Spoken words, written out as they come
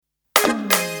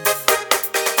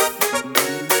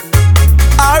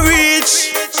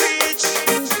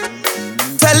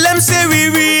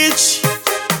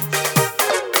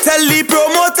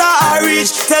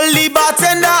reach. Tell the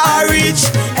bartender I reach.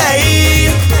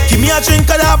 Hey, give me a drink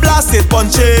and I blast it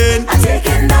punching. I'm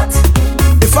taking that.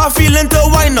 If I feeling to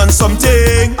wine on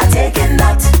something, I'm taking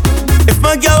that. if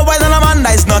my girl wine on a man,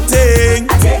 that is nothing.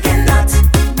 I'm taking that.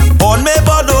 On me,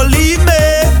 but don't leave me.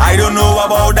 I don't know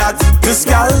about that. This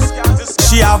gal,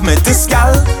 she have me. This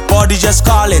gal, body just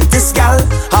calling. This gal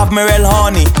have me real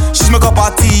honey. She's make up a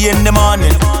tea in the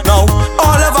morning. Now,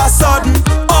 all of a sudden,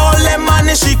 all them man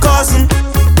is she cousin.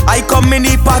 I come in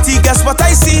the party, guess what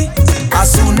I see?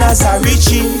 As soon as I reach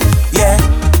in, yeah,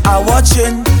 I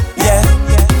watching, yeah.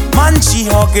 Man, she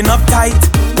hugging up tight,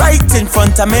 right in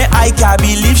front of me. I can't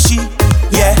believe she,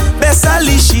 yeah, best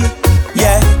she,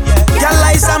 yeah. Girl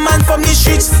is a man from the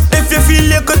streets. If you feel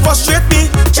you could frustrate me,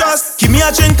 just give me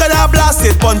a drink and I blast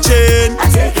it punching.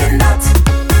 I'm taking that.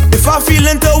 If I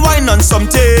feeling to wine on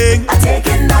something, I'm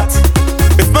taking that.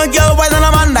 if my girl wine on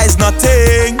a man, that is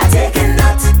nothing. I'm taking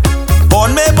that.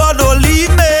 On me, but don't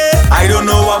leave me. I don't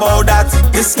know about that.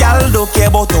 This gal don't care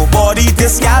about nobody.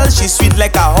 This gal, she sweet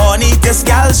like a honey. This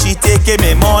gal, she taking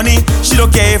me money. She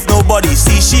don't care if nobody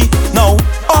see she. No,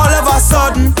 all of a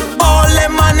sudden, all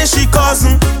them man is she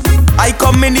cousin. I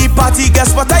come in the party,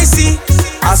 guess what I see?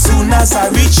 As soon as I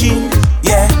reach in,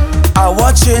 yeah, I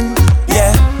watching,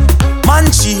 yeah. Man,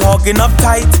 she hugging up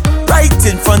tight, right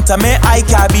in front of me. I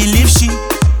can't believe she,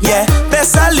 yeah,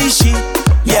 best she,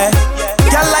 yeah.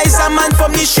 Girl is a man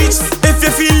from the streets. If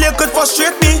you feel you could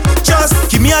frustrate me, just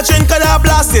give me a drink and I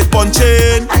blast it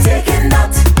punching. I'm taking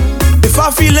that. If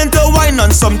I feeling to wine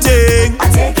on something,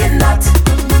 I'm taking that.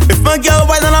 if my girl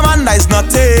wine on a man, that is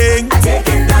nothing. I'm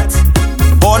taking that.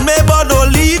 On me, but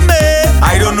don't leave me.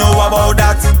 I don't know about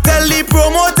that. Tell the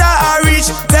promoter I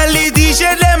reach. Tell the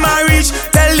DJ them I reach.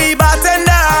 Tell the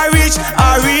bartender I reach.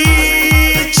 I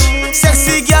reach.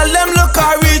 Sexy girl them look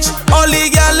I reach. All the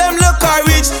girl them look I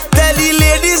reach. Tell the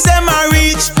ladies them I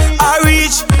reach. I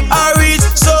reach. I reach.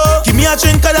 So give me a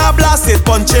drink and I blast it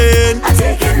punching. I'm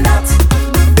taking that.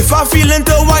 If I feeling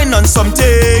to wine on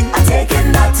something, I'm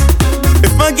taking that.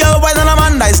 if my girl wine on a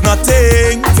man, that is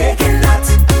nothing. I'm taking that.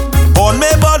 On me,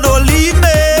 but don't leave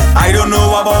me. I don't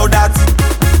know about that.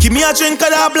 Give me a drink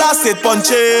and I blast it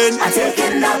punching. I'm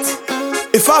taking that.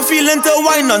 If I feeling to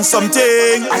wine on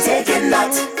something, I'm taking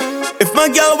that. if my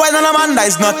girl wine on a man, that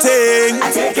is nothing. I'm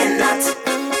taking that.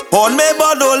 On me,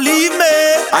 but don't leave me.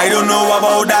 I don't know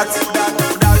about that.